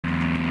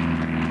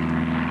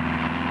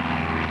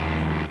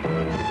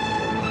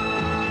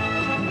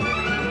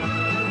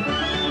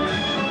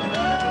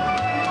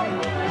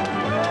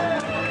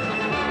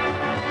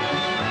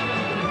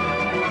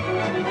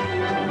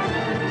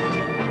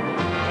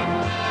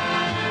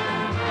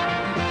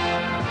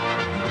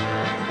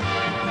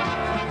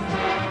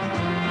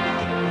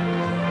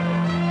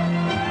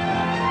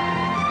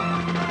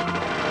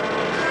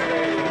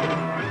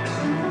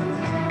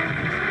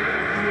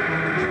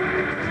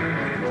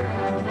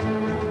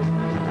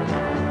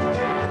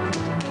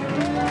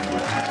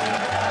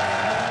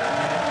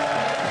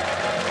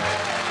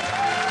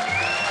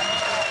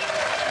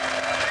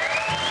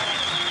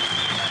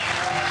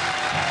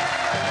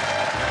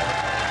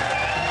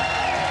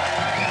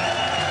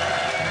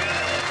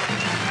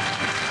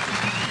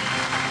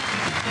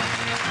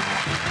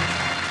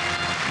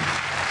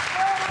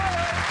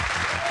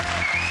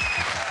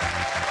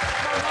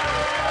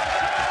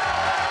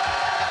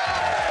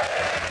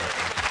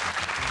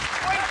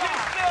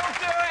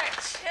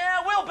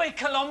beat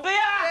Colombia!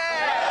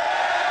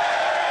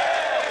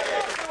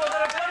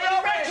 They're a bloody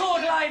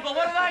record label.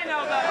 What do they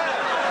know about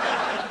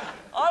that?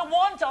 I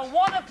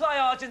want to play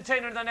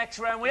Argentina in the next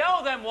round. We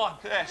owe them one.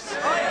 Yes.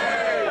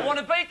 I want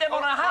to beat them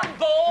on a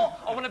handball.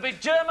 I want to beat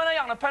Germany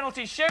on a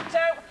penalty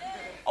shootout.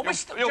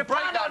 You'll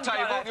break that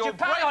table. You'll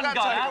break that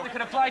table. We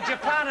could have played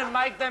Japan and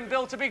made them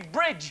build a big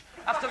bridge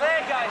after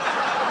their game.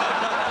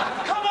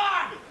 Come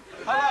on!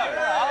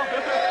 Hello.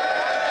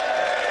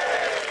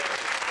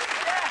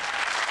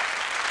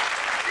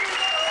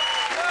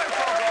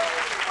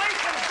 We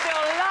can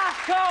still laugh,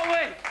 can't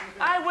we?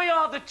 Hey, we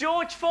are the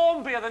George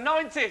Formby of the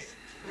 90s.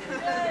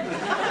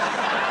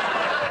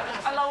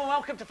 Hello and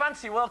welcome to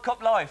Fantasy World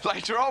Cup Live.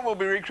 Later on, we'll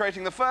be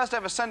recreating the first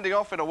ever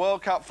sending-off in a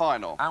World Cup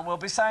final. And we'll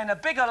be saying a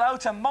big hello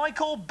to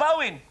Michael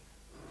Bowen.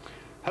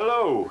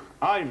 Hello,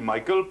 I'm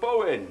Michael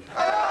Bowen.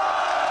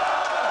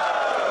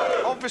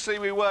 Obviously,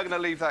 we were going to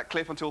leave that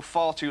clip until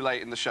far too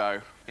late in the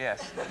show.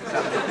 Yes.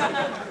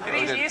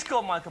 He is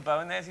called Michael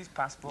Bowen. There's his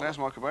passport. There's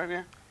Michael Bowen,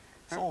 yeah.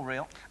 It's all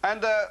real.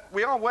 And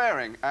we are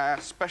wearing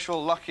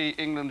special lucky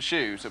England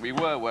shoes that we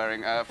were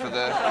wearing for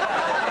the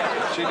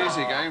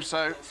Tunisia game,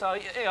 so... So,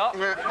 yeah.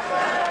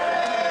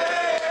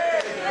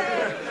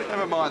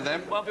 Never mind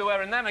them. Won't be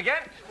wearing them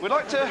again. We'd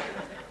like to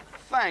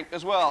thank,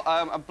 as well,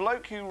 a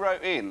bloke who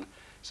wrote in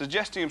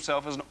suggesting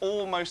himself as an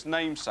almost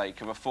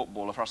namesake of a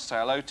footballer for us to say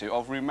hello to,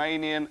 of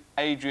Romanian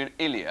Adrian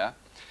Ilia.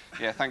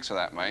 Yeah, thanks for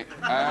that, mate.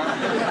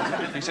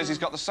 He says he's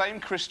got the same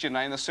Christian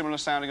name, the similar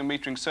sounding and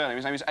metering surname.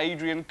 His name is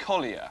Adrian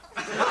Collier.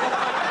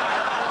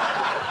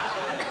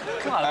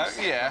 Close.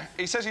 Yeah.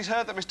 He says he's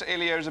heard that Mr.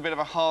 Ilia is a bit of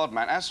a hard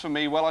man. As for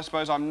me, well, I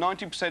suppose I'm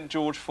 90%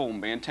 George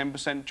Formby and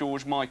 10%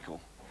 George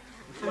Michael.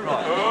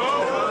 Right.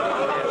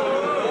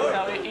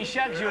 So he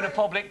shagged you in a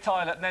public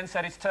toilet and then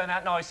said it's turned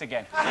out nice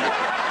again.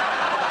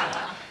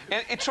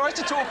 It tries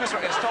to talk us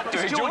around. Stop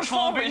doing George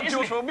Formby.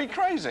 George Formby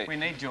crazy. We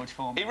need George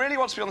Formby. He really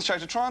wants to be on the show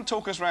to try and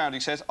talk us round. He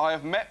says, I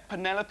have met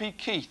Penelope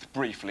Keith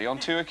briefly on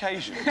 2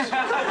 occasions.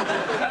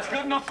 That's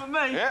good enough for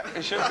me. Yeah,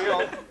 he should be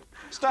on.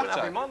 Stato. We'll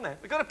have him on there.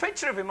 We've got a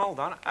picture of him, hold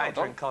on.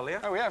 Adrian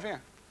Collier. Oh, we have, yeah.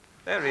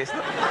 There he is.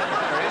 There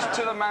he is,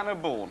 to the manor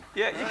born.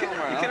 Yeah, you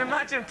can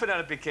imagine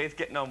Penelope Keith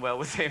getting on well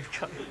with him.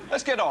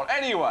 Let's get on.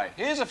 Anyway,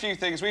 here's a few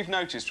things we've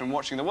noticed from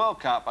watching the World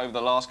Cup over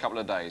the last couple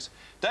of days.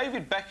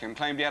 David Beckham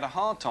claimed he had a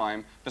hard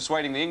time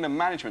persuading the England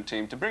management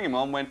team to bring him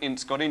on when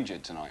Ince got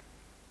injured tonight.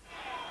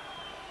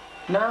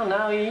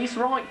 No, he's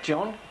right,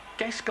 John.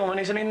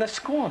 Gascoigne isn't in the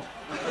squad.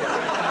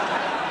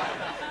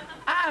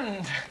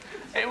 And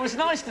it was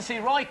nice to see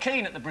Roy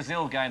Keane at the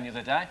Brazil game the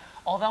other day,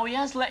 although he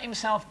has let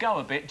himself go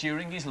a bit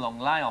during his long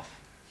layoff.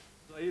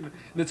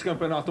 Nesse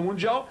campeonato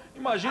mundial,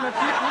 imagina que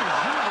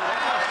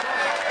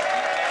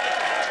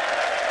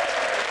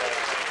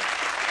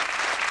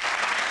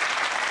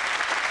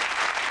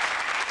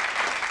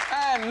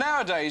And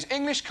nowadays,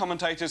 English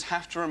commentators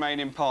have to remain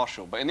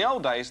impartial, but in the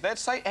old days, they'd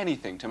say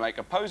anything to make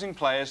opposing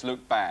players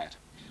look bad.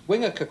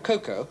 Winger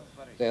Kakoko,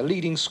 their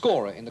leading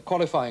scorer in the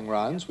qualifying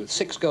rounds with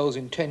 6 goals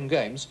in 10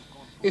 games,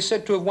 is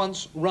said to have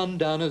once run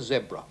down a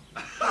zebra.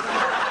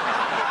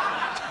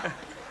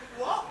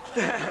 What?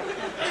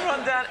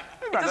 Run down...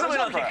 It doesn't mean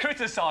like he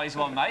criticised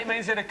one, mate. It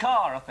means in a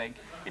car, I think.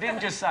 He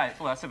didn't just say,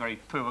 well, that's a very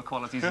poor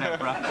quality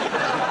zebra.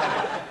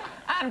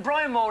 And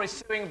Brian Moore is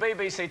suing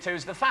BBC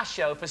Two's The Fast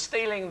Show for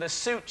stealing the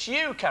Suits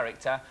You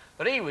character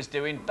that he was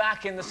doing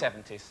back in the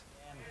 70s.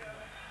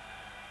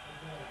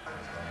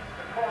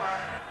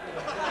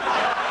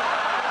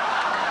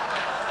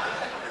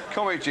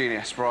 Comic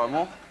genius, Brian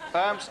Moore.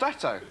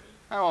 Stato,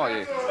 how are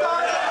you?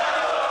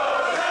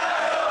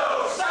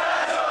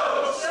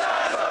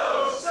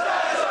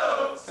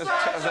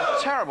 There's a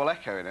terrible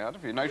echo in it. I don't know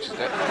if you noticed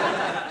it.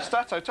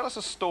 Stato, tell us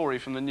a story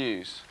from the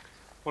news.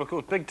 Well, of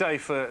course, big day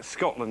for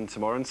Scotland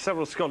tomorrow, and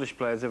several Scottish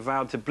players have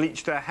vowed to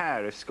bleach their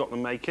hair if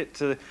Scotland make it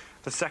to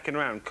the second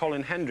round.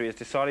 Colin Hendry has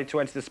decided to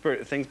enter the spirit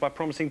of things by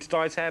promising to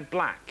dye his hair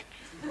black.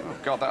 Oh,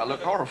 God, that'll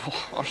look horrible.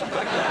 I should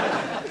think.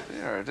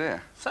 Dear, oh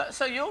dear.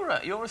 So you're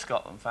a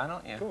Scotland fan,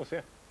 aren't you? Of course,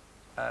 yeah.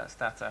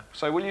 Stato.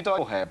 So will you dye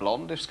your hair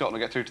blonde if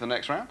Scotland get through to the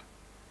next round?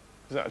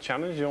 Is that a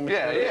challenge? You want me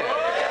Yeah, to... yeah.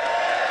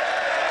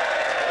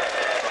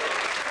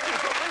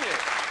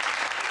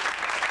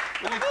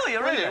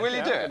 Will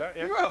you do it?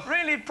 Yeah. You will.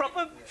 Really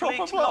proper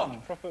Bleach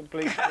blonde. Proper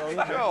bleach blonde.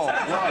 Oh,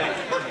 right.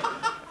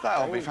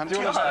 That'll be fantastic. Do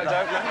you want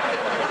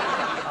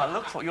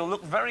to start, You'll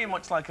look very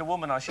much like a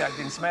woman I shagged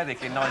in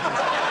Smethwick in 19...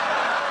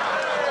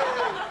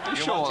 Are you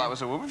sure that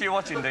was a woman? If you're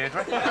watching,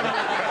 Deirdre.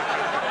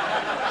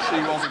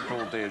 She wasn't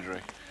called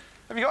Deirdre.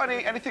 Have you got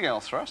anything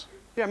else for us?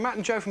 Yeah, Matt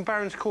and Joe from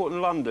Barron's Court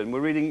in London were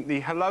reading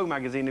the Hello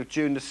magazine of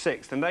June the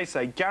 6th, and they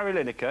say Gary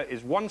Lineker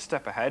is 1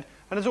 step ahead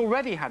and has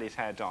already had his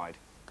hair dyed.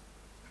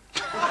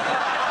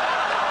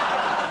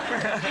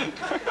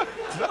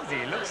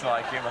 Bloody, looks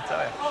like him, I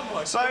tell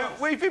you. So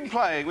we've been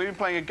playing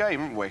a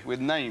game, haven't we, with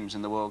names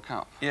in the World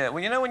Cup? Yeah,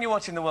 well, you know when you're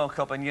watching the World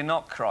Cup and you're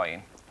not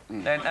crying,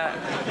 then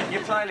you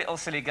play little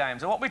silly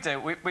games. And what we do,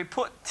 we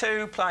put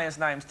 2 players'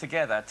 names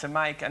together to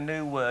make a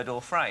new word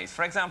or phrase.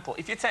 For example,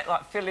 if you take,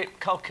 like, Philip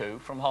Cocu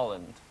from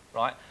Holland,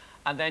 right,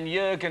 and then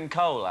Jürgen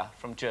Kohler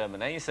from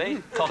Germany, you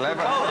see? Clever.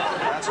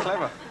 That's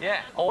clever.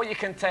 Yeah. Or you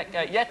can take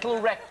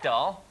Yetel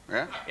Rekdal.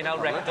 Yeah. You know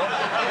Rekdal?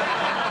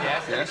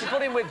 Yes. You should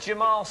put him with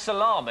Jamal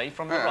Salami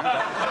from the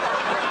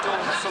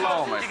Rekdal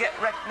salami. You get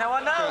No,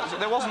 I know.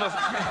 There wasn't a...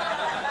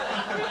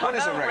 What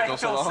is a rectal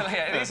salami?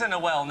 Yeah, it isn't a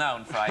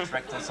well-known phrase,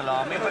 rectal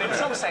salami, but in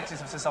some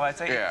sections of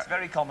society, it's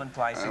very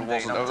commonplace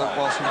indeed.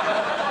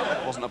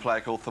 It wasn't a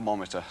player called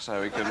Thermometer,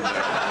 so he couldn't do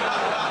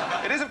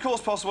it. It is, of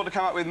course, possible to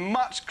come up with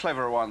much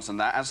cleverer ones than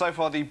that, and so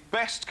far the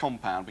best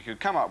compound we could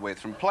come up with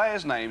from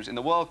players' names in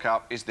the World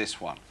Cup is this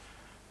one.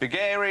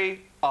 Bigeri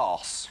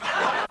Arse.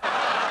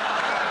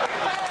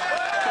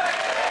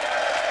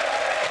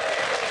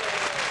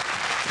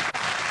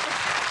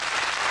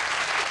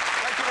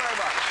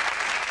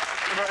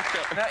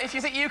 Now, if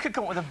you think you could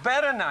come up with a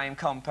better name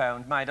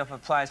compound made up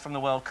of players from the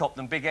World Cup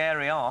than Big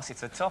Airy Arse,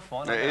 it's a tough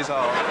one. It is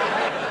hard.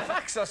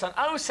 Fax us on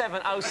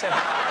 0707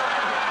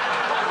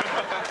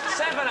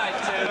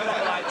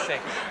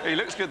 782 He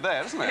looks good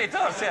there, doesn't he? He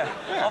does, yeah.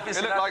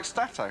 Obviously, he looked like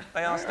Stato.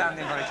 They are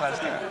standing very close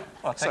together.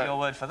 Well, I'll take your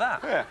word for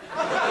that. Yeah.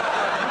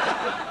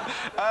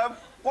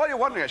 While you're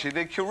wondering, actually,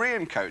 the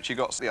Korean coach he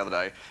got the other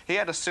day, he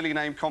had a silly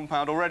name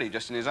compound already,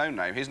 just in his own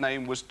name. His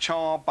name was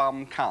Cha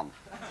Bum Kun.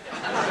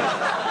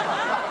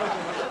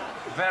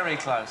 Very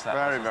close, that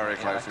Very, very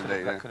close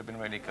indeed. That could have been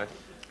really good.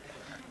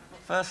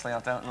 Firstly, I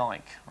don't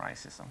like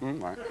racism.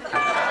 Right.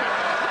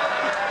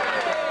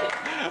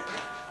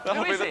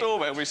 That'll be the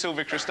doorbell. It'll be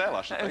Sylvia Christel,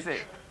 I should think. Is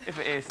it? If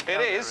it is.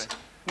 It is.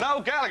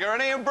 Noel Gallagher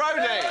and Ian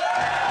Broudie.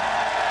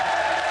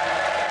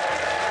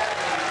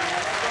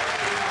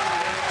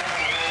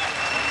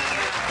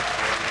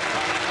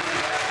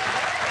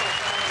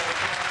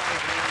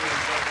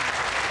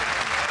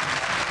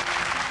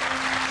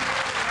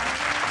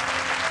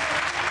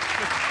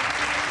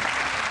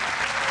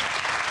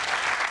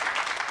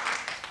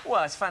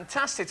 Well, it's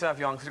fantastic to have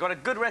you on, because we've got a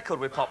good record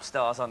with pop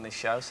stars on this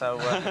show, so...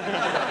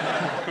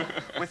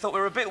 we thought we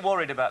were a bit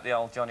worried about the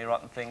old Johnny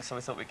Rotten thing, so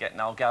we thought we'd get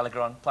Noel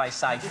Gallagher on. Play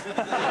safe.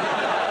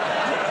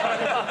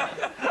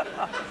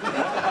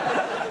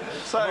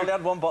 So... I've only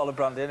had one bottle of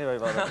brandy anyway,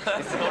 by the way.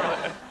 It's all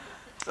right.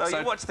 So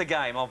you watched the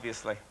game,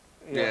 obviously.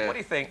 Yeah. What do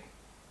you think?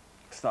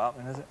 It's not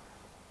happening, is it?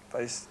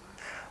 But it's...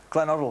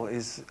 Glenn Hoddle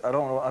is... I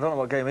don't know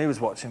what game he was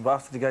watching, but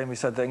after the game he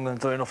said that England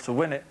done enough to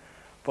win it,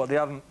 but they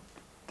haven't...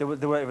 They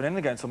weren't even in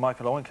the game until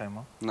Michael Owen came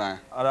on. No.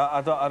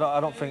 I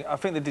don't think... I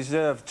think they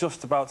deserve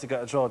just about to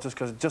get a draw just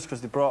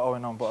because they brought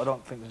Owen on, but I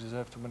don't think they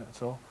deserve to win it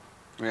at all.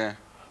 Yeah.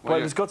 Well,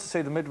 it was good to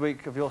see the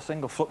midweek of your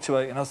single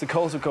fluctuating as the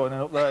goals were going in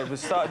up there. It was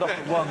started off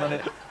at 1, then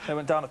it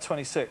went down at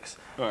 26,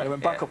 and it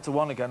went back up to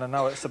 1 again, and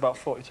now it's about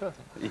 42, I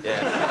think.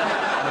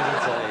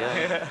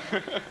 Yeah.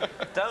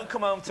 Don't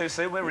come home too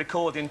soon, we're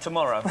recording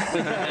tomorrow.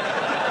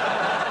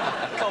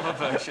 Cover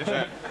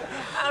version.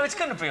 Oh, it's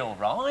going to be all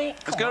right.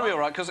 It's going to be all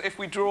right, because if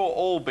we draw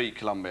or beat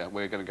Colombia,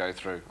 we're going to go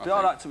through. It'd be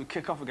all right till we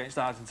kick off against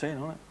Argentina,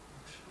 wouldn't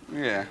it?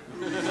 Yeah.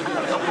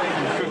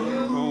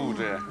 Oh,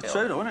 dear. It's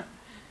true, though, isn't it?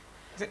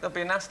 You think they'll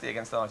be nasty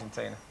against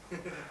Argentina?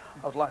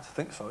 I'd like to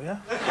think so, yeah.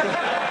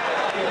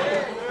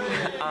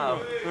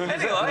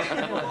 Anyway.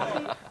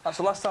 That's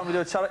the last time we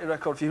do a charity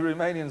record for you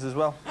Romanians as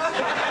well.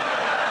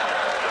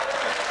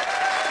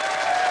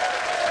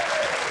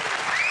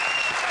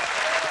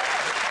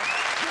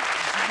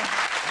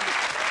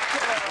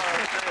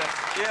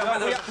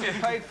 Yeah, we actually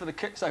paid for the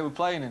kits they were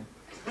playing in.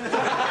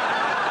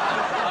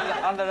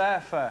 and their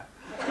airfare.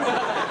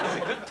 That's a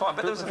good point.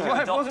 But there was a few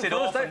adopted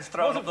orphans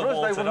thrown up the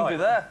wall they wouldn't be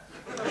there.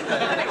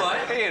 Anyway,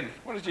 Ian,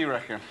 what did you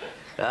reckon?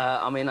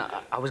 I mean,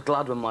 I was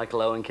glad when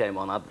Michael Owen came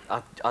on.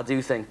 I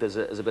do think there's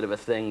a bit of a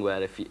thing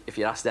where if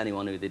you asked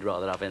anyone who they'd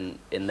rather have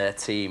in their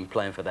team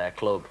playing for their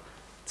club,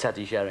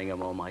 Teddy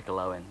Sheringham or Michael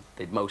Owen,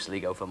 they'd mostly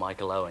go for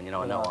Michael Owen. You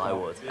know, I know I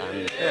would.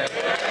 And,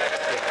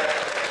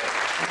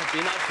 it'd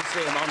be nice to see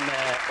him on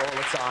there all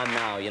the time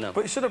now, you know.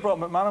 But you should have brought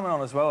McManaman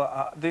on as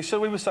well.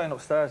 We were saying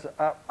upstairs,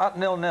 at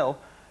 0-0,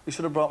 you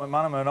should have brought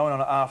McManaman and Owen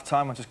on at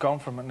half-time and just gone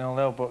from at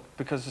 0-0, but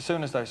because as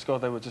soon as they scored,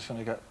 they were just going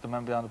to get the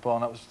men behind the ball,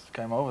 and that was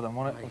game over then,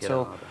 wasn't it?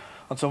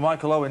 Until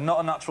Michael Owen,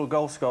 not a natural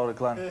goal scorer,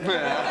 Glenn. Good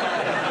impression.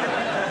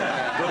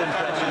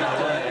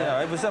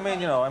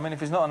 I mean, if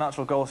he's not a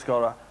natural goal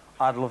scorer,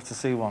 I'd love to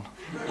see one.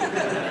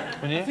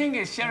 The thing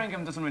is,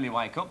 Sheringham doesn't really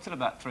wake up till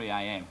about 3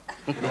 a.m.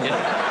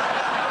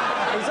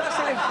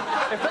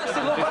 If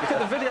you look back at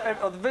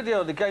the video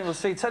of the game, you'll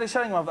see Teddy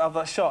Sheringham have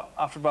that shot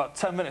after about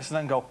 10 minutes and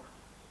then go,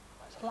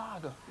 where's the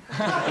lager?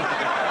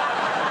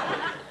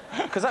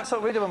 Because that's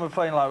what we do when we're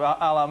playing like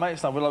our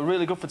mates now. We're like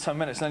really good for 10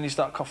 minutes and then you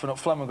start coughing up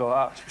phlegm and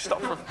go,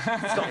 stop for a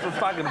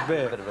fag and a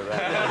beer. Bit of a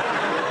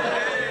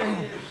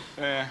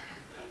Yeah.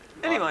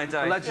 Anyway,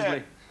 Dave.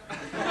 Allegedly.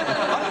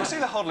 I didn't see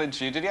the Hoddle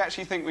interview. Did he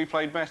actually think we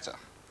played better?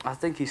 I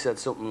think he said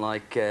something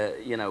like,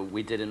 you know,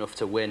 we did enough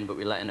to win, but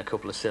we let in a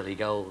couple of silly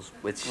goals,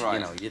 which, you know, I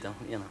don't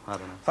know.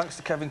 Thanks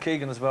to Kevin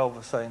Keegan as well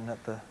for saying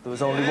that there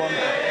was only one...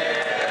 There's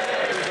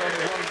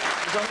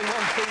only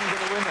one team going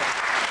to win it.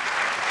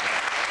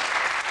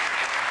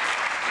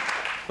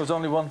 there was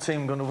only one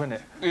team going to win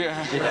it. Yeah.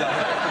 With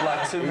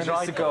like 2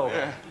 minutes to go.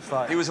 Yeah. It's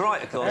like, He was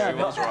right, of course. Yeah,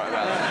 he was right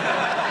about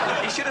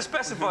that. He should have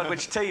specified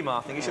which team,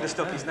 I think. He should have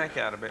stuck his neck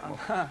out a bit more.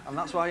 and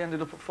that's why he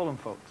ended up at Fulham,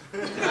 folks.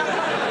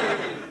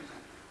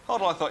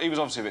 Hold on, I thought he was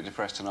obviously a bit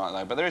depressed tonight,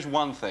 though, but there is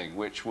one thing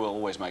which will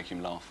always make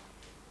him laugh.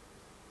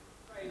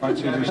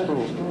 ITV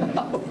Sport.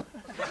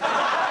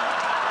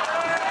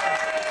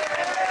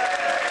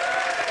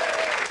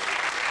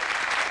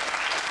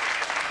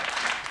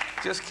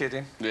 Just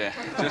kidding. Yeah,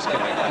 just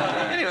kidding.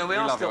 Anyway,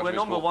 we're we're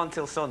number 1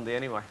 till Sunday,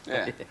 anyway.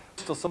 Yeah.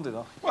 Still Sunday,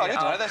 though. Well, you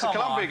know, there's a come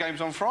Columbia on.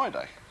 games on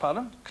Friday.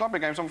 Pardon? Columbia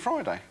games on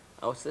Friday.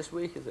 Oh, it's this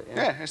week, is it?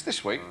 Yeah, it's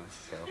this week.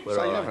 We're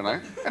So you all never know.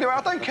 Anyway,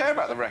 I don't care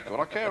about the record.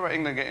 I care about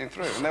England getting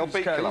through, and they'll beat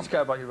You just Columbia.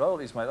 care about your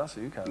royalties, mate. That's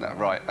what you care No, about.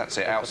 right, that's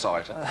it,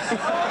 outside. It's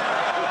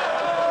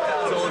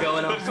all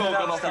going on. It's all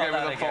gone off again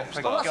with the pop Well,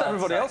 star. that's what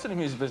everybody else in the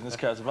music business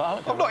cares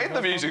about. I'm not in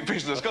the music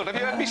business, God, have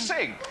you heard me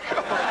sing?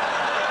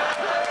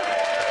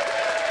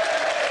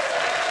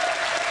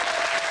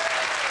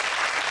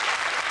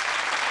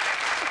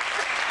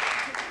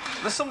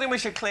 There's something we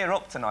should clear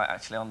up tonight,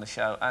 actually, on the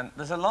show, and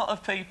there's a lot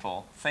of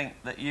people think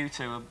that you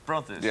two are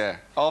brothers. Yeah,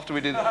 after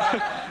we did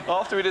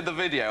the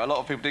video, a lot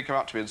of people did come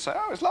up to me and say,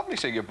 oh, it's lovely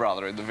seeing your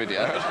brother in the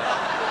video.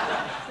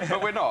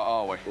 But we're not,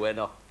 are we? We're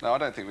not. No, I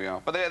don't think we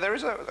are. But there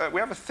is we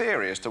have a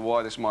theory as to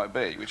why this might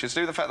be, which is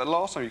due to the fact that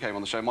last time you came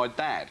on the show, my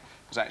dad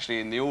was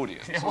actually in the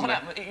audience. Yeah, what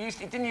happened? It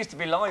didn't used to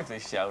be live,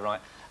 this show, right?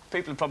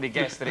 People have probably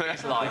guessed that it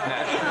is live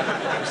now.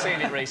 I've seen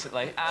it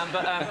recently.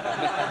 But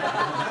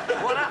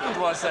what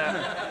happened was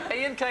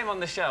Ian came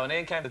on the show and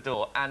Ian came to the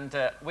door and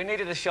we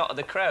needed a shot of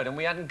the crowd and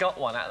we hadn't got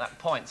one at that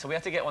point, so we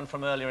had to get one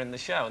from earlier in the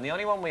show. And the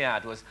only one we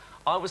had was,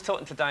 I was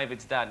talking to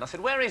David's dad and I said,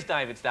 where is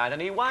David's dad? And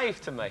he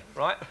waved to me,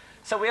 right?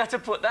 So we had to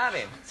put that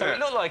in. So it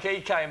looked like he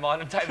came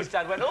on and David's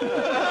dad went, oh!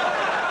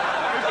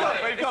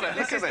 We've got it.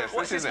 Look at this.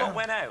 This is what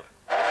went out.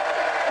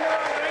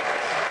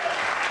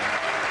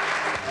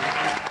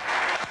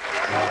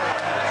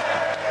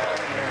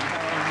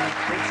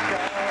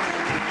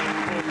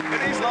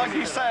 It is like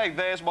he's saying,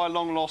 there's my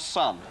long-lost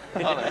son.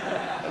 And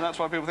that's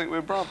why people think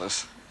we're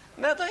brothers.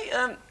 Now,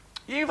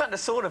 you've had a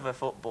sort of a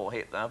football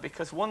hit, though,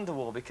 because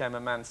Wonderwall became a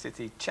Man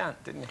City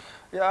chant, didn't it?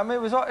 Yeah, I mean,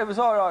 it was all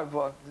right,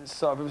 but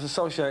it was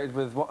associated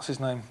with, what's his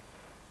name?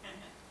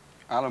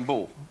 Alan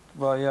Ball.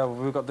 Well, yeah,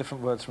 we've got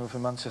different words from him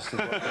in Manchester.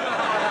 But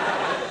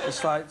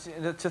it's like,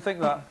 to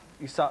think that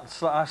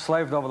I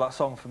slaved over that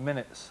song for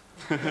minutes.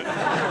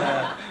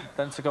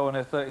 Then to go and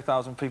hear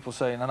 30,000 people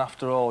saying, and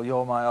after all,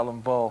 you're my Alan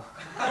Ball.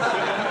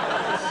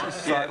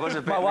 Yeah, it was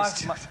a bit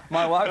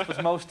my wife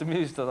was most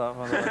amused at that,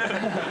 by the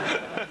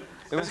way.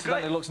 It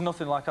incidentally looks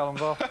nothing like Alan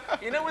Ball.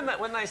 You know,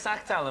 when they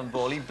sacked Alan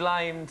Ball, he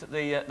blamed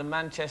the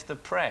Manchester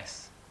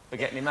press for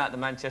getting him out of the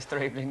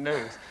Manchester Evening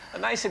News.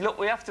 And they said, look,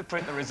 we have to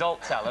print the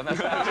results, Alan.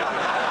 That's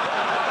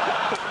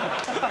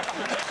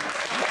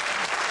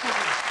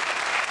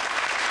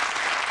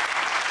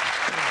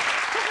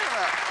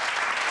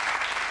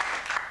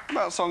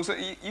About songs that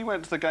you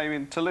went to the game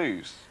in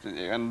Toulouse, didn't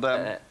you? And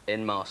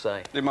In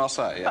Marseille. in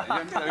Marseille, yeah. You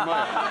went to the game you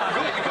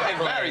got in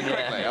very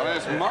quickly. I mean,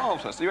 it's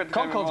marvellous. You went to the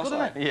game in Concord's good,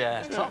 Marseille. isn't it?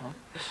 Yeah.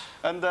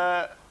 And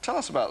tell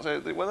us about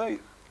it. Were they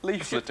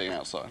leafleting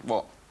outside?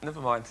 What? Never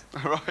mind.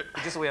 Right.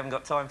 Just we haven't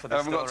got time for this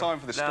Haven't got time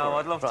for this story. No,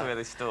 I'd love to hear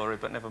this story,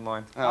 but never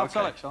mind. Oh, I'll okay.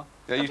 tell it, Sean.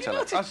 Yeah, you tell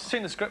it. I've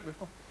seen the script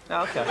before.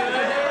 Oh, OK.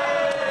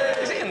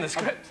 Is it in the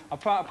script?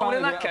 Apparently,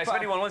 in that case, if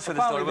anyone wants to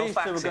the story, we'll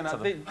fax it to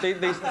them.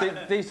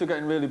 These two were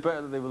getting really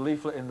bitter that they were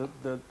leafleting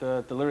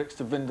the lyrics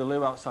to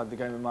Vindaloo outside the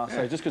game in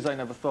Marseille, just because they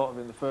never thought of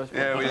it in the first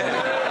place. Yeah, we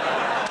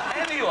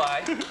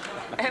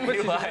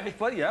Anyway.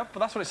 Well, yeah, but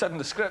that's what it said in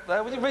the script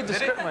there. Will you read the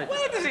script, mate?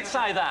 Where does it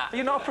say that? Are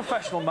you not a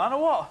professional man,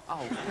 or what?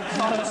 Oh, it's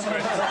not the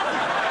script.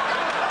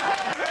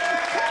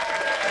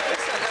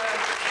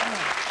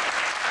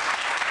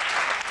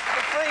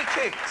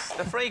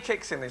 The free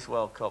kicks in this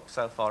World Cup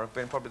so far have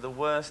been probably the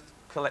worst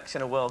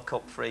collection of World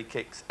Cup free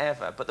kicks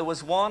ever. But there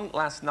was one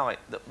last night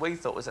that we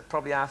thought was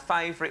probably our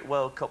favourite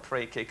World Cup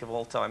free kick of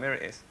all time. Here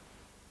it is.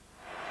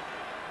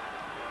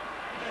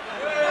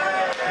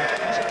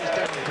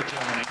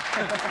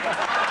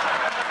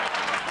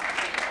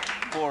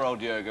 Poor old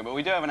Jurgen, but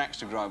we do have an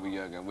extra gripe with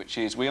Jurgen, which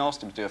is we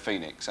asked him to do a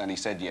Phoenix and he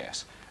said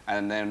yes,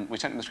 and then we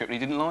sent him the script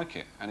and he didn't like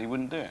it and he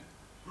wouldn't do it.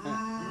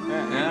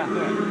 Yeah.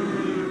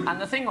 And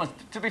the thing was,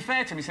 to be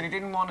fair to him, he said he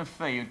didn't want a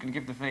fee, he was going to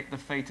give the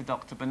fee to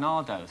Dr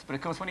Bernardo's. But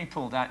of course, when he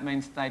pulled out, it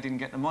means they didn't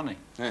get the money.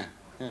 Yeah.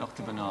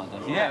 Dr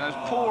Bernardo's. Yeah, those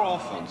poor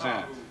orphans,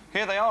 yeah.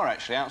 Here they are,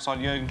 actually,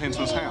 outside Jurgen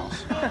Klinsmann's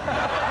house.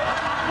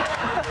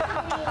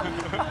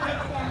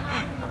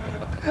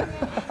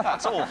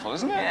 That's awful,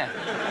 isn't it? Yeah.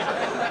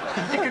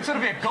 You could sort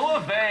of be go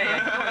away.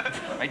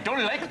 I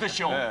don't like the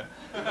show. Yeah.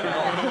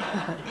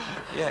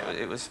 Yeah,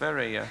 it was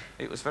very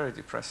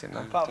depressing.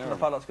 Though. Apart from the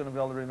fact that's going to be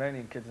all the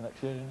Romanian kids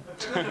next year,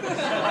 isn't it?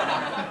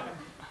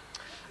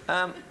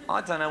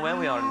 I don't know where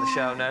we are in the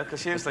show now,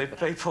 because usually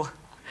people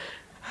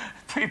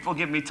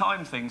give me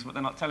time things, but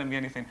they're not telling me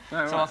anything.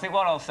 No, so right. I think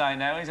what I'll say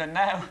now is that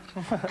now,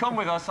 come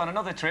with us on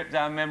another trip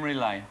down memory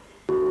lane.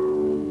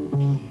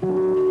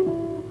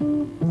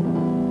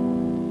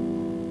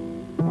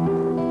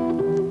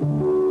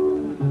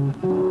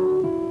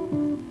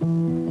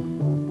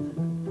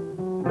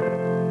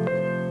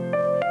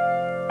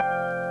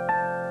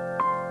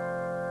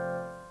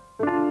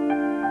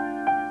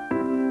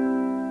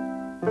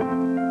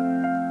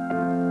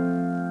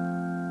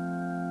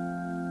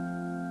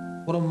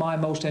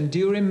 most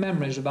enduring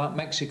memories about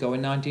Mexico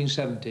in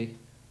 1970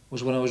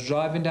 was when I was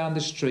driving down the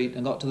street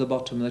and got to the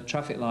bottom and the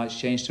traffic lights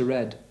changed to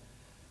red.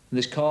 And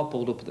this car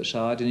pulled up at the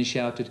side and he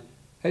shouted,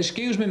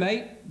 "Excuse me,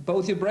 mate,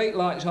 both your brake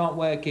lights aren't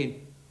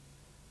working."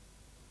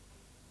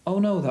 Oh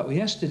no, that was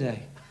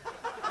yesterday.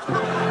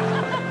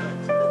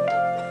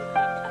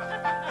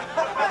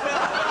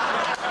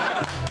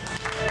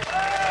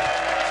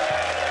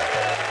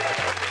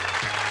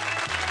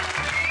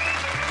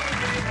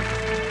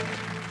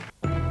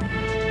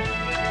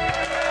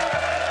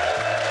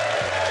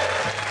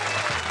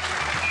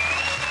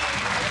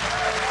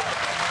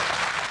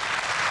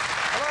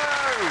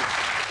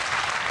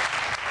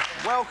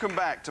 Welcome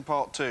back to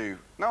part 2.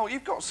 Noel,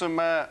 you've got some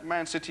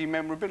Man City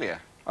memorabilia.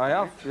 I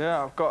have,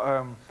 yeah. I've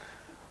got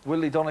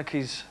Willie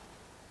Donachie's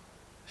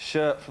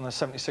shirt from the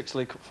 '76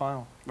 League Cup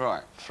final.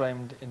 Right.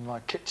 Framed in my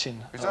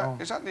kitchen. Is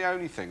that the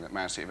only thing that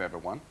Man City have ever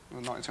won?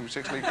 The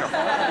 1976 League Cup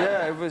final?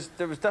 Yeah, it was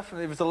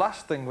the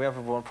last thing we ever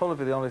won.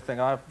 Probably the only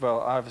thing I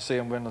ever see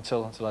him win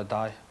until I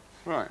die.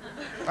 Right.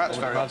 That's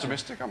very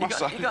optimistic, I must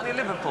say. You got any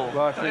Liverpool?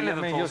 Well, I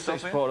mean, you'll stay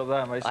supported up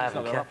there, mate. I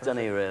haven't kept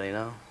any, really,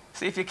 no.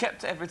 See, if you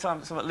kept every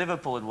time someone at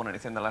Liverpool had won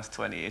anything in the last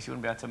 20 years, you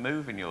wouldn't be able to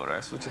move in your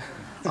house, would you?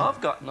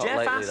 I've got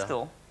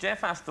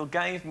Jeff Astle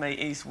gave me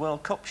his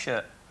World Cup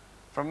shirt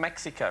from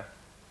Mexico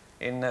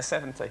in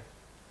 '70.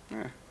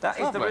 Yeah. That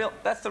is lovely.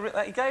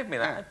 He gave me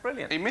that. Yeah.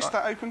 Brilliant. He missed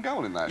that open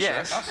goal in that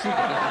yes. shirt.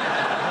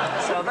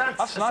 So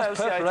that's nice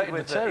perforated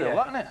material,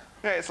 isn't it?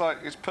 Yeah,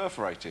 it's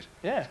perforated.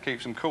 Yeah. It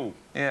keeps them cool.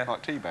 Yeah.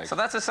 Like tea bags. So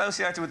that's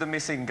associated with the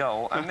missing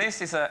goal. And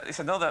this is it's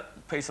another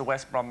piece of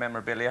West Brom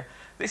memorabilia.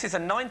 This is a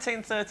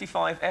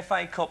 1935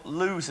 FA Cup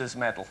losers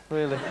medal.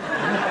 Really?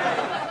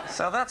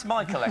 So that's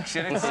my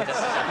collection.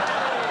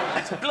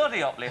 It's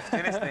bloody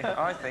uplifting, isn't it?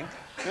 I think.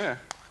 Yeah.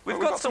 We've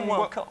got some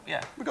World Cup.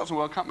 Yeah. We've got some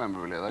World Cup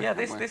memorabilia though. Yeah.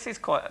 This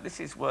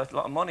is worth a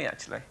lot of money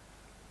actually.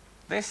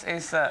 This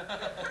is no,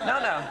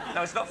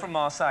 it's not from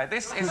Marseille.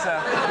 This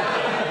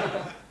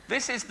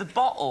is the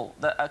bottle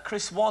that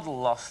Chris Waddle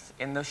lost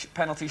in the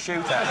penalty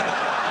shootout.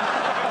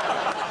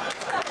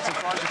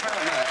 Surprised you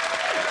found that.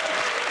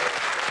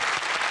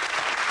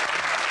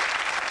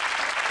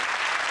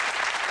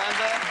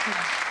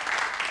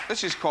 And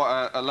this is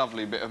quite a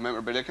lovely bit of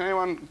memorabilia. Can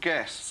anyone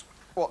guess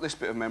what this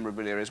bit of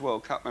memorabilia is?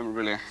 World Cup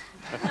memorabilia.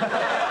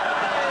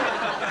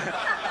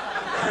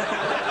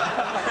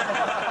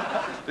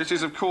 This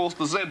is, of course,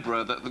 the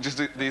zebra that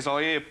the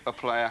Zaire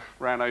player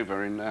ran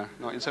over in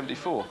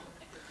 1974.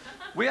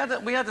 We had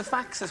a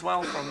fax as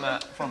well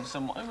from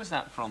someone. Who was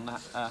that from?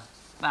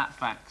 That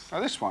fax.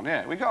 Oh, this one,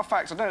 yeah. We got a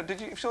fax. I don't know.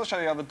 If you saw the show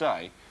the other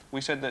day, we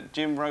said that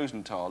Jim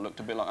Rosenthal looked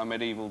a bit like a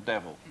medieval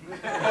devil. Did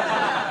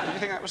you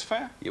think that was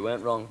fair? You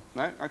weren't wrong.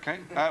 No? OK.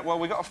 Well,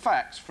 we got a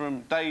fax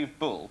from Dave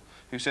Bull,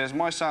 who says,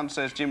 "My son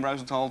says Jim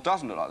Rosenthal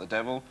doesn't look like the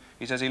devil.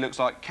 He says he looks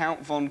like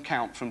Count Von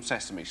Count from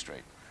Sesame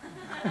Street."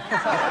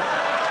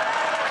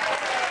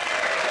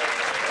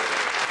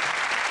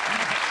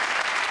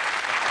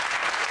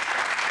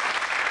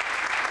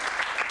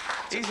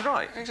 He's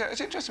right. Exactly. It's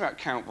interesting about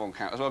Count Von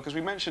Count as well, because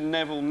we mentioned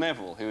Neville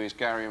Neville, who is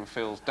Gary and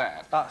Phil's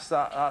dad. That is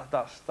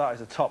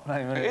a top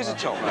name, isn't it? It is a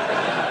top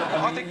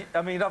name.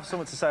 I mean, you'd have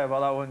something to say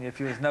about that, wouldn't you, if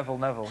he was Neville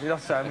Neville? You'd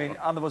have to say, I mean,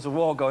 and there was a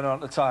war going on at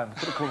the time.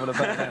 Could have come with a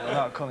better name than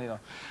that, couldn't you know?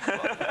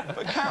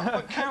 But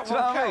Count Do you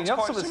know what I mean? You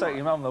have something to say to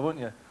your mum, though,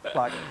 wouldn't you?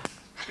 Like...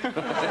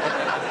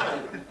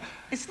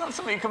 It's not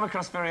something you come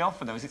across very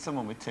often, though, is it?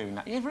 Someone with two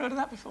names. You ever heard of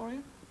that before,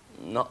 Ian?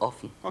 Not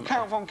often. Well,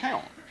 Count Von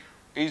Count.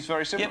 He's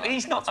very similar. Yeah, but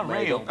he's not a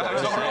real.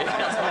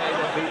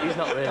 He's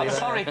not really.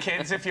 Sorry,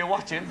 kids, if you're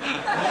watching.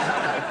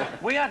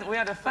 we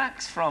had a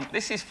fax from.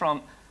 This is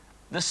from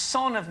the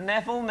son of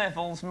Neville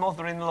Neville's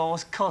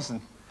mother-in-law's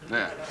cousin.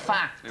 Yeah.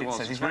 Fact. It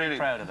says he's really very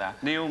proud of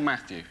that. Neil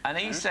Matthew. And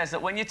he says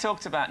that when you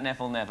talked about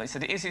Neville Neville, he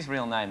said it is his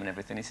real name and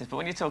everything. He says, but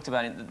when you talked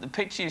about it, the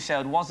picture you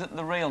showed wasn't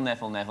the real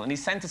Neville Neville, and he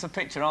sent us a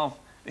picture of.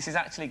 This is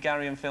actually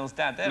Gary and Phil's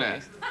dad. There he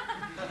is.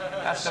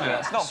 That's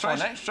not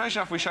funny. Strange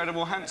enough, we showed a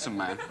more handsome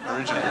man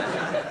originally.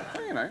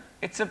 But, you know.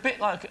 It's a bit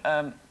like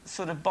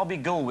sort of Bobby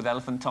Gull with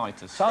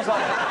elephantitis. Sounds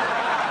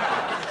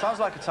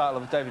like a title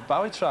of a David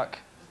Bowie track.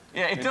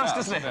 Yeah, it does,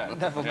 doesn't it?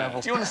 Neville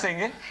Neville. Do you want to sing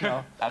it?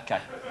 No. OK.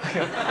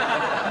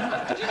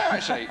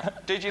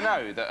 Did you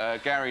know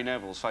that Gary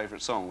Neville's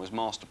favourite song was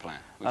Master Plan,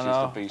 which is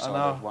the B-side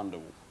of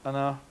Wonderwall? I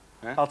know.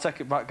 Yeah? I'll take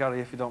it back, Gary,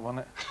 if you don't want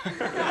it.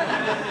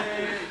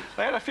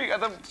 They had a few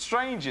of the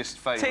strangest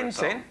favourite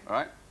song,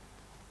 right?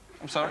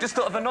 I'm sorry? Just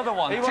thought of another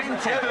one. He wasn't a real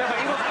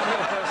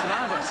person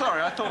either.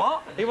 Sorry, I thought...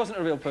 What? He wasn't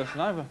a real person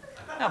either.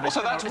 No, but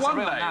so that's one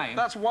name.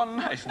 That's one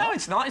name. No,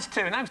 it's not. It's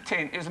two names.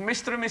 Tin. It was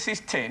Mr. and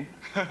Mrs. Tin.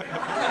 In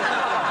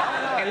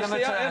the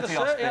maternity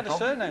hospital. He had a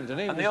surname, didn't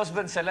he? And the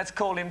husband said, let's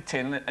call him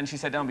Tin. And she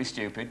said, don't be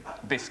stupid.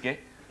 Biscuit.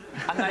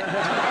 And they...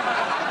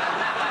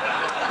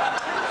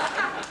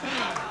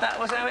 That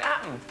was how it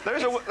happened.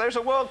 There's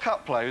a World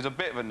Cup player who's a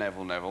bit of a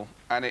Neville,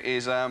 and it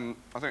is, I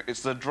think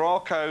it's the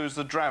Zdravko's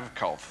the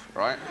Zdravkov,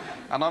 right?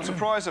 And I'm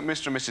surprised that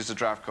Mr. and Mrs.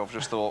 Zdravkov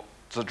just thought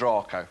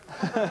Zdravko.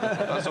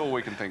 That's all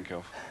we can think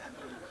of.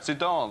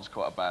 Zidane's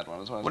quite a bad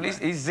one as well, Well, he's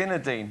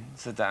Zinedine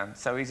Zidane,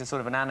 so he's a sort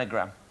of an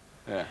anagram.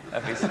 Yeah.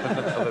 of his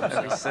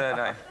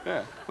surname.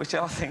 Yeah. Which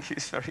I think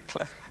is very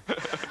clever.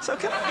 So,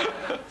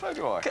 So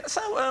do I.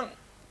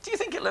 do you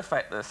think it'll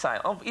affect the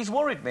sale? Oh, he's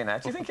worried me now.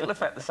 Do you think it'll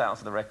affect the sales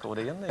of the record,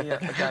 Ian, the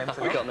game?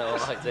 We've got no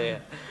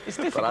idea. It's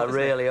difficult, but I isn't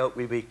really hope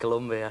we beat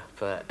Colombia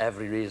for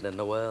every reason in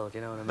the world, you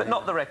know what I mean? But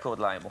not the record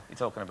label you're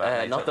talking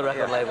about. Not the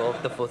record label,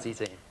 the footy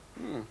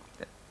team.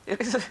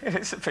 It's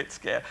a bit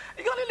scary.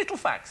 You got any little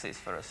faxes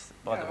for us,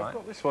 by the way? I've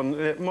got this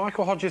one.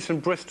 Michael Hodges from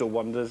Bristol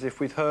wonders if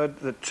we've heard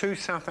that 2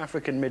 South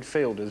African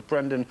midfielders,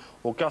 Brendan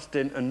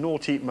Augustine and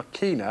Naughty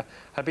Makina,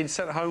 have been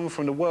sent home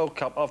from the World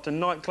Cup after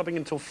nightclubbing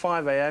until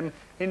 5 a.m.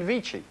 in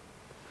Vichy.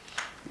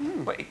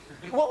 Wait,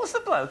 what was the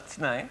bloke's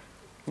name?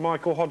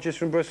 Michael Hodges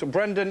from Bristol,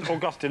 Brendan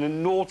Augustine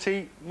and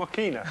Naughty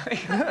Makina.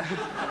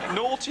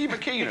 Naughty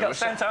Makina. He got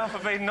sent home for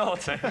being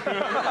naughty.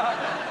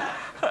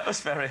 That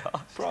was very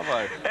hard.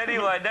 Bravo.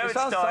 Anyway, now it's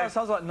time...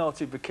 Sounds like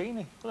naughty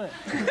bikini, doesn't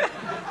it?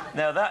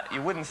 Now that you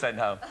wouldn't send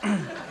home.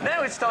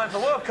 Now it's time for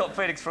World Cup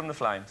Phoenix from the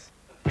Flames.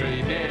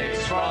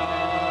 Phoenix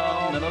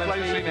from the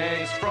Flames,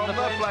 Phoenix from the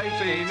Flames,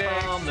 Phoenix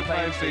from the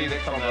Flames,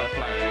 Phoenix from the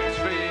Flames.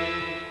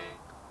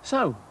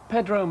 So,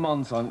 Pedro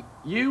Monzon,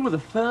 you were the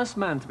first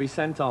man to be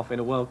sent off in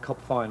a World Cup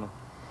final.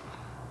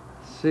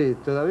 Sí,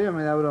 todavía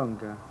me da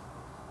bronca,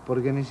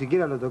 porque ni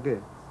siquiera lo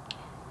toqué.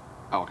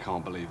 Oh, I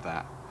can't believe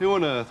that. Who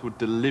on earth would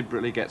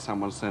deliberately get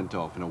someone sent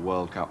off in a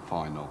World Cup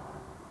final?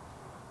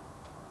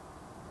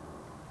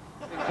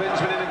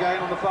 Klinsmann in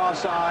again on the far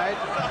side.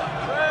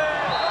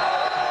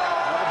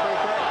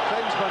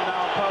 Klinsmann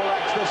now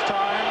poleaxe this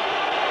time.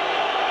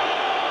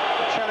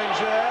 The challenge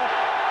there.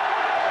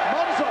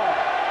 Monzon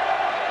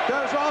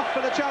goes off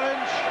for the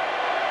challenge.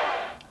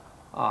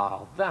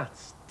 Oh,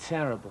 that's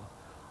terrible.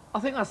 I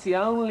think that's the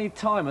only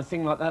time a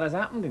thing like that has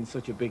happened in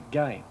such a big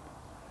game.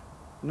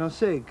 No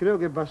sé, creo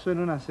que pasó en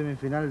una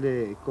semifinal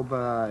de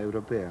Copa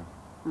Europea.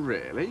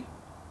 Really?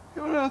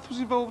 Who on earth was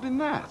involved in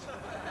that?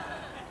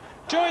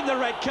 Join the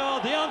red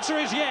card, the answer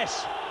is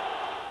yes.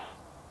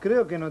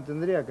 Creo que no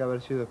tendría que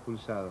haber sido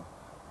expulsado.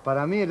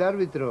 Para mí el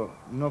árbitro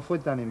no fue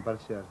tan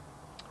imparcial.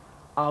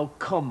 Oh,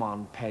 come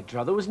on,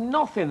 Pedro. There was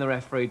nothing the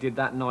referee did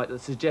that night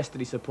that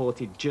suggested he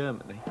supported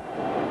Germany.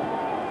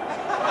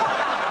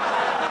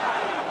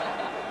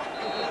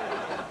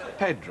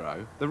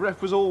 Pedro, the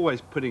ref was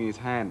always putting his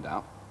hand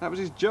up. That was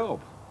his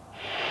job.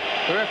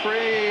 The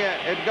referee,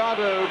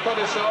 Edgardo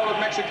Codesol of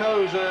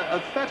Mexico, is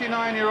a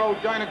 39-year-old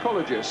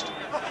gynecologist.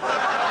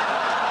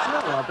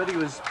 Oh, I bet he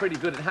was pretty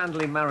good at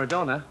handling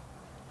Maradona.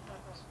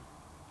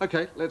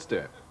 OK, let's do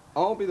it.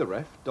 I'll be the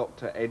ref,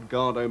 Dr.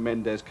 Edgardo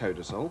Mendez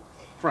Codesol.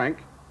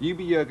 Frank, you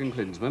be Jurgen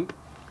Klinsmann.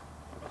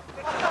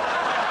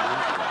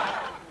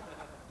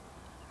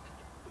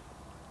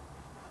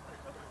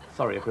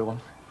 Sorry,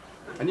 everyone.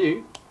 And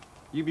you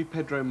be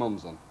Pedro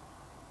Monzon.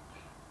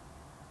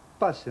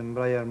 Pasen,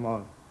 Brian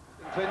Moll.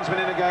 Klinsmann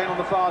in again on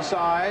the far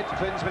side.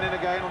 Klinsmann in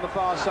again on the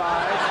far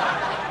side.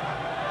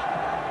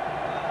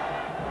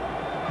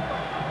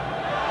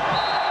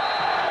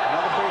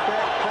 Another free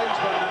kick.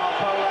 Klinsmann now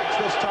poleaxe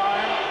this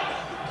time.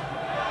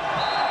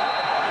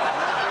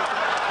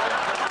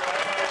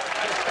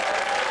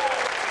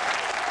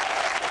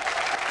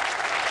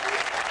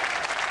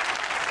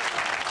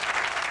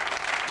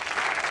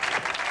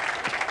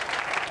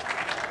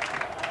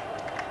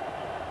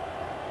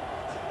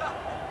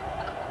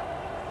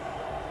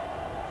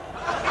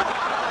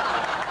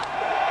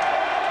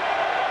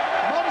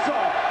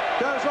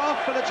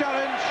 For the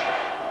challenge.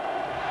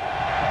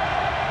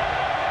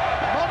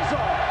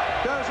 Monzon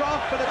goes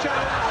off for the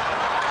challenge.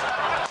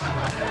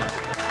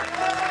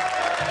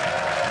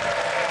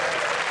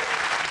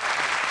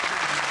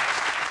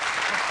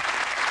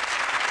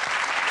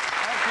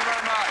 Thank you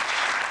very much.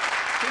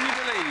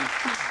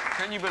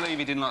 Can you believe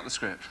he didn't like the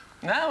script?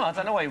 No, I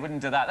don't know why he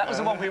wouldn't do that. That was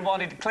the one we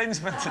wanted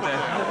Klinsmann to do.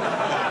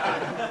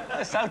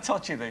 They're so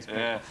touchy, these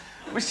people. Yeah.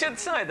 We should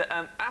say that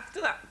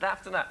after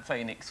that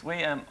Phoenix,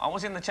 I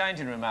was in the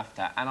changing room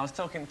after, and I was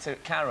talking to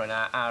Karen,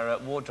 our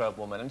wardrobe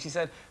woman, and she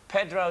said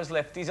Pedro's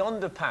left his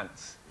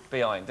underpants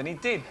behind, and he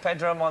did.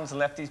 Pedro Monzon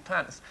left his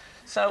pants.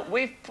 So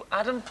we've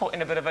Adam put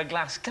in a bit of a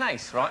glass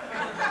case, right?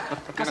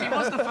 Because he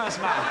was the first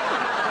man.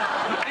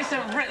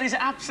 It's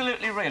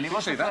absolutely real. He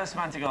was the first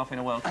man to go off in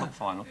a World Cup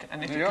final.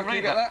 And if you can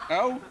read that.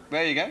 Oh,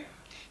 there you go.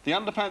 The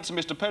underpants of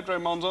Mr. Pedro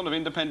Monzon of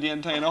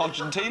Independiente in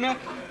Argentina,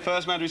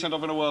 first man to be sent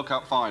off in a World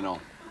Cup final.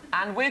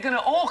 And we're going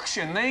to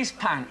auction these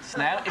pants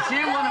now. If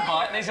you want to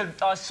buy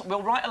it,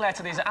 we'll write a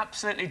letter. These are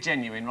absolutely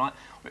genuine, right?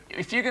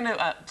 If you're going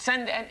to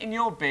send it in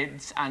your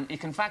bids, and you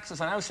can fax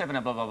us on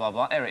 07 blah, blah, blah,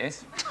 blah. There it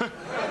is. And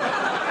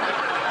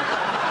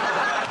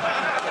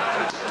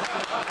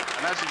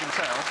as you can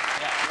tell,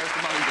 where's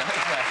the money going?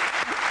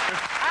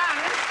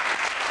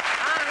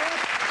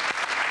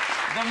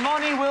 And the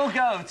money will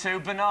go to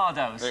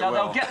Bernardo's, so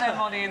they'll get their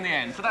money in the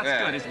end. So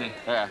that's good, isn't it?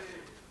 Yeah. Do you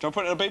want to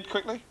put in a bid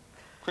quickly?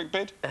 Quick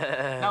bid?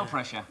 No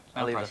pressure.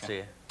 I'll leave that to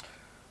you.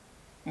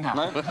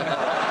 No.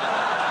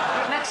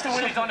 Next to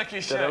Willie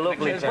Donahue's shirt. It looked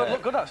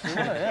good, actually,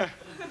 wasn't it?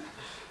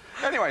 Yeah.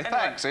 Anyway,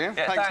 thanks, Ian.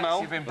 Yeah, thanks,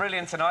 Noel. You've been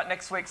brilliant tonight.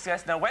 Next week's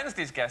guest, no,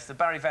 Wednesday's guest are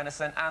Barry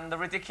Venison and the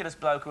ridiculous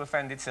bloke who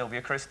offended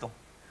Sylvia Crystal.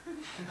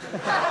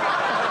 Is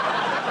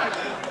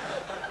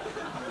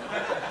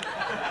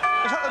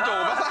that the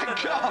door?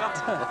 Thank God.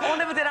 Oh, I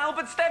never did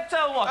Albert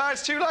Steptoe watch.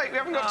 It's too late. We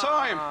haven't got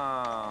time.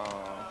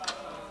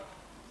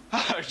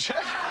 Hello,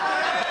 Jeff.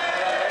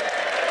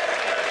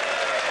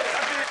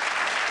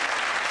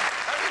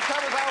 Have you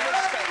come as Albert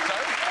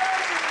Steptoe?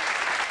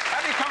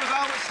 Have you come as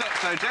Albert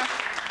Steptoe, Jeff?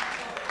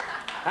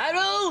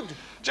 Harold!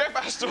 Jeff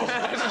Astor,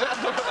 ladies and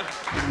gentlemen.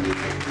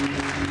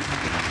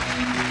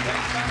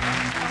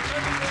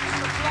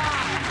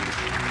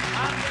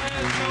 And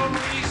there's no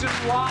reason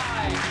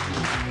why.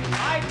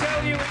 I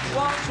tell you, it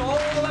was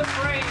all a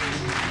frame.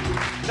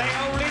 They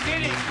only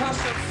did it because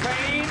of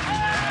fame.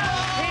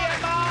 Here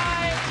am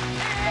I.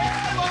 Here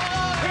am I.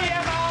 Here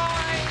am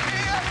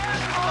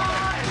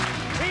I.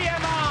 Here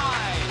am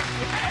I.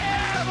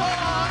 Here am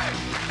I.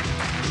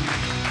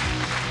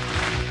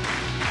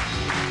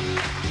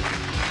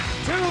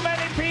 Too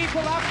many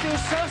people have to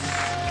suss